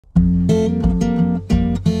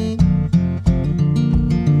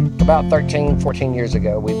About 13, 14 years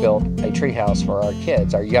ago, we built a treehouse for our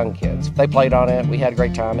kids, our young kids. They played on it. We had a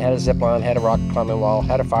great time. Had a zip line, had a rock climbing wall,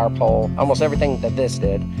 had a fire pole, almost everything that this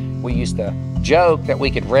did. We used to joke that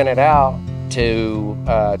we could rent it out to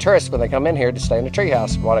tourists when they come in here to stay in the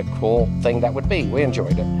treehouse. What a cool thing that would be. We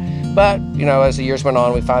enjoyed it. But, you know, as the years went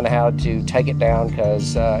on, we found out how to take it down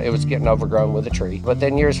because it was getting overgrown with a tree. But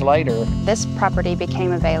then years later, this property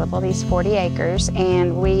became available, these 40 acres,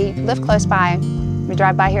 and we live close by. We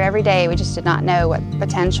drive by here every day. We just did not know what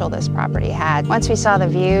potential this property had. Once we saw the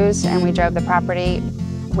views and we drove the property,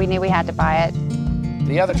 we knew we had to buy it.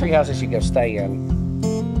 The other tree houses you go stay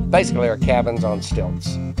in basically are cabins on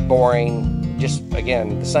stilts. Boring, just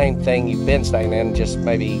again, the same thing you've been staying in, just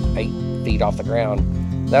maybe 8 feet off the ground.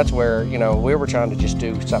 That's where, you know, we were trying to just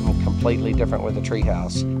do something completely different with the tree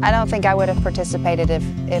house. I don't think I would have participated if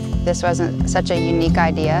this wasn't such a unique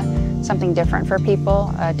idea. Something different for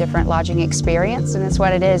people, a different lodging experience, and it's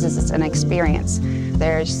what it is it's an experience.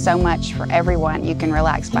 There's so much for everyone. You can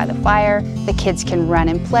relax by the fire, the kids can run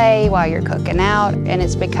and play while you're cooking out, and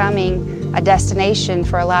it's becoming a destination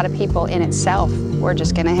for a lot of people in itself. We're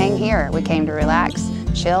just gonna hang here. We came to relax,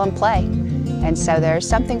 chill, and play. And so there's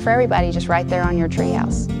something for everybody just right there on your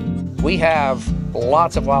treehouse. We have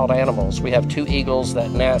lots of wild animals. We have 2 eagles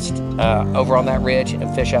that nest over on that ridge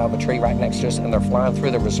and fish out of a tree right next to us, and they're flying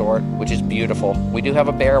through the resort, which is beautiful. We do have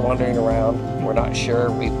a bear wandering around. We're not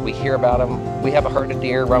sure. We hear about them. We have a herd of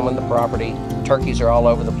deer roaming the property. Turkeys are all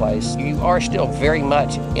over the place. You are still very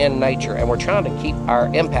much in nature, and we're trying to keep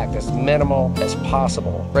our impact as minimal as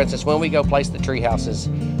possible. For instance, when we go place the tree houses,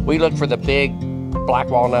 we look for the big black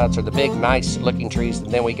walnuts or the big nice looking trees,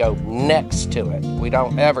 and then we go next to it. We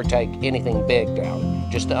don't ever take anything big down,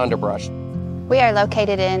 just the underbrush. We are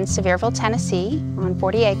located in Sevierville, Tennessee on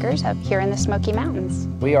 40 acres up here in the Smoky Mountains.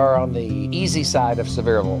 We are on the easy side of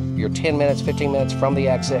Sevierville. You're 10 minutes, 15 minutes from the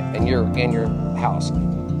exit and you're in your house.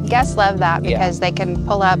 Guests love that because they can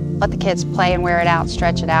pull up, let the kids play and wear it out,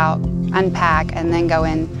 stretch it out, unpack, and then go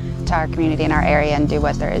into our community and our area and do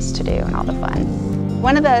what there is to do and all the fun.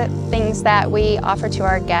 One of the things that we offer to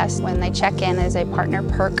our guests when they check in is a partner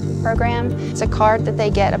perk program. It's a card that they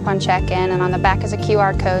get upon check-in, and on the back is a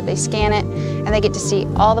QR code. They scan it and they get to see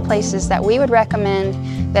all the places that we would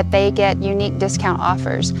recommend that they get unique discount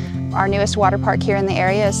offers. Our newest water park here in the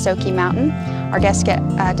area is Smoky Mountain. Our guests get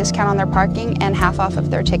a discount on their parking and half off of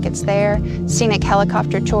their tickets there. Scenic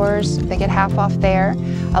helicopter tours, they get half off there.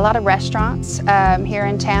 A lot of restaurants here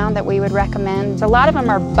in town that we would recommend. A lot of them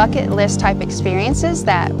are bucket list type experiences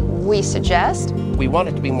that we suggest. We want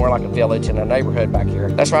it to be more like a village and a neighborhood back here.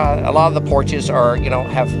 That's why a lot of the porches are,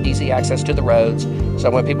 have easy access to the roads. So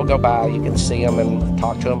when people go by, you can see them and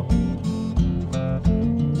talk to them.